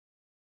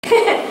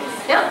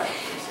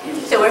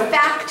So we're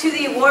back to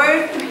the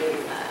award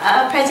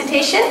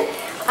presentation.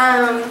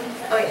 Oh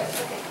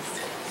yes.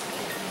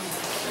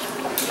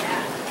 Yeah.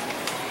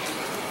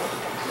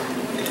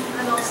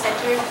 I'm all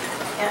centered.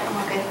 Yeah, I'm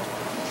all good.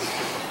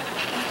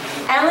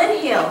 Alan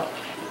Hill.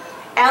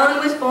 Alan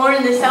was born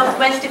in the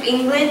southwest of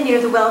England near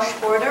the Welsh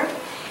border.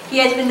 He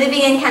has been living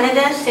in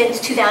Canada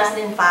since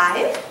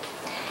 2005.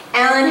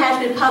 Alan has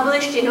been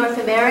published in North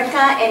America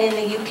and in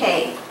the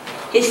UK.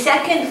 His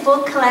second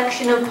full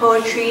collection of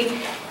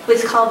poetry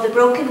was called The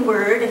Broken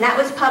Word, and that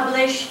was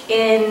published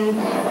in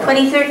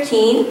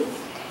 2013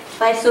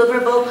 by Silver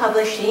Bow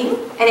Publishing,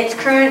 and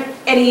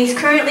he's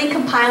currently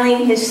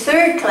compiling his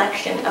third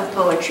collection of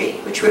poetry,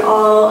 which we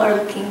all are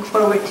looking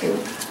forward to.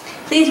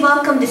 Please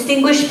welcome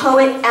distinguished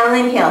poet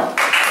Alan Hill.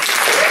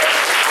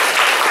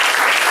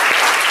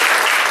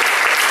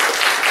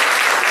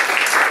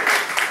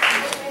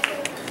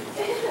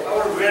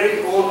 Our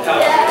very old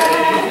town.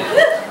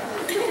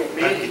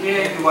 May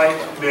I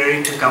invite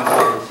Mary to come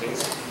forward,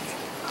 please?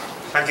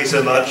 Thank you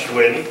so much,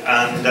 Wynne,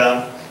 and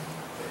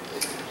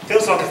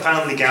feels like a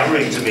family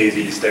gathering to me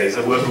these days.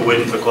 I've worked with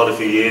Wynne for quite a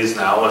few years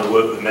now, and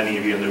worked with many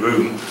of you in the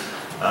room,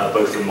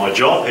 both in my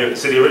job here at the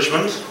City of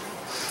Richmond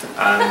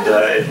and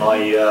in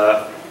my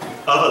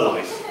other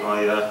life,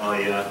 my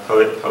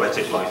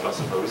poetic life, I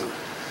suppose.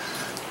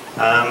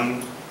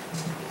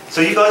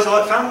 So you guys are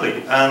like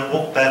family, and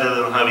what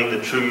better than having the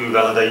true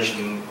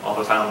validation of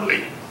a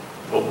family?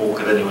 What more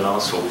could anyone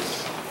ask for?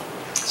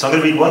 So I'm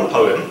going to read one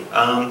poem.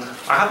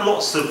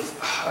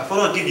 I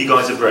thought I'd give you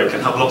guys a break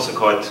and have lots of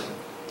quite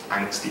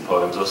angsty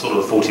poems. I'm sort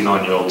of a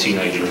 49-year-old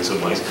teenager in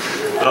some ways.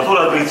 But I thought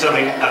I'd read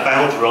something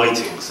about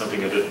writing,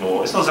 something a bit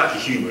more, it's not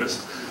exactly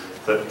humorous,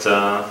 but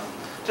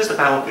just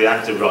about the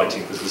act of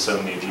writing, because there's so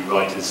many of you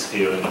writers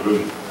here in the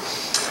room.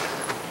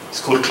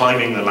 It's called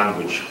Climbing the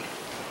Language.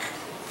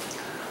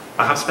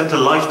 I have spent a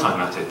lifetime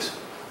at it,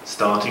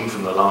 starting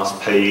from the last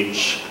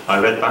page I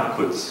read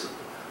backwards,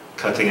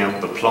 cutting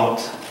out the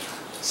plot,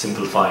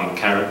 simplifying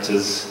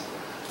characters,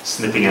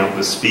 snipping out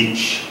the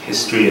speech,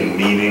 history and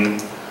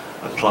meaning,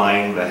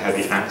 applying the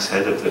heavy axe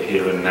head of the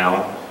here and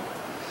now.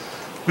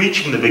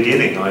 Reaching the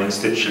beginning, I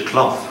unstitch a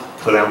cloth,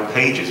 pull out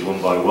pages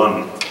one by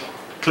one,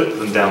 clip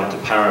them down to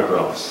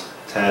paragraphs,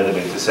 tear them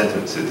into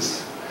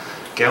sentences,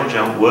 gouge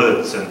out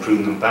words and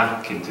prune them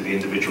back into the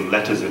individual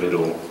letters of it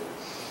all.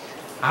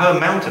 I have a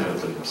mountain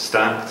of them,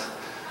 stacked,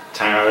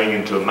 towering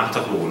into a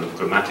Matterhorn of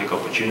grammatic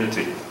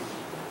opportunity.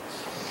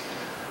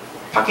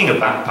 Packing a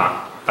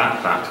backpack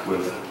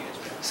with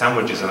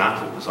sandwiches and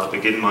apples, I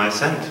begin my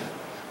ascent.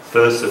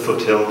 First the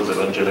foothills of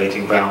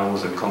undulating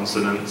vowels and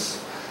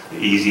consonants, the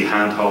easy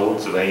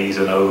handholds of A's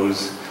and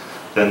O's,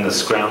 then the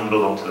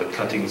scramble onto the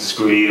cutting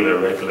scree of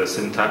irregular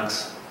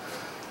syntax.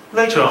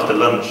 Later after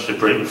lunch, a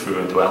breakthrough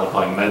into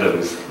alpine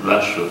meadows,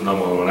 lush with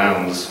nominal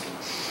nouns.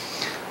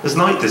 As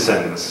night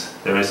descends,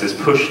 there is this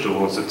push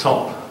towards the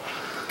top,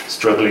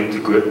 struggling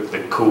to grip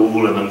the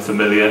cool and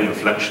unfamiliar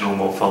inflectional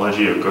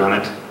morphology of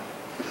granite.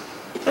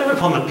 There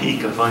upon the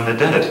peak I find the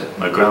dead,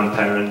 my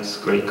grandparents,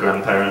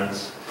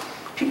 great-grandparents,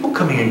 people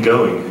coming and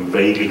going who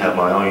vaguely have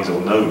my eyes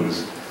or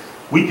nose,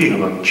 weeping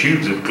among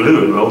tubes of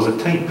glue and rolls of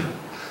tape,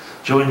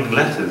 joining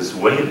letters,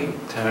 wailing,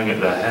 tearing at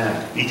their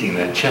hair, beating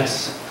their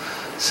chests,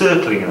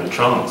 circling in a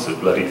trance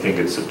of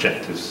bloody-fingered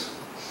subjectives,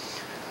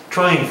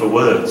 trying for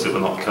words that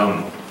will not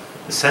come,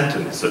 a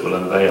sentence that will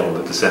unveil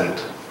the descent.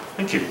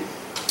 Thank you.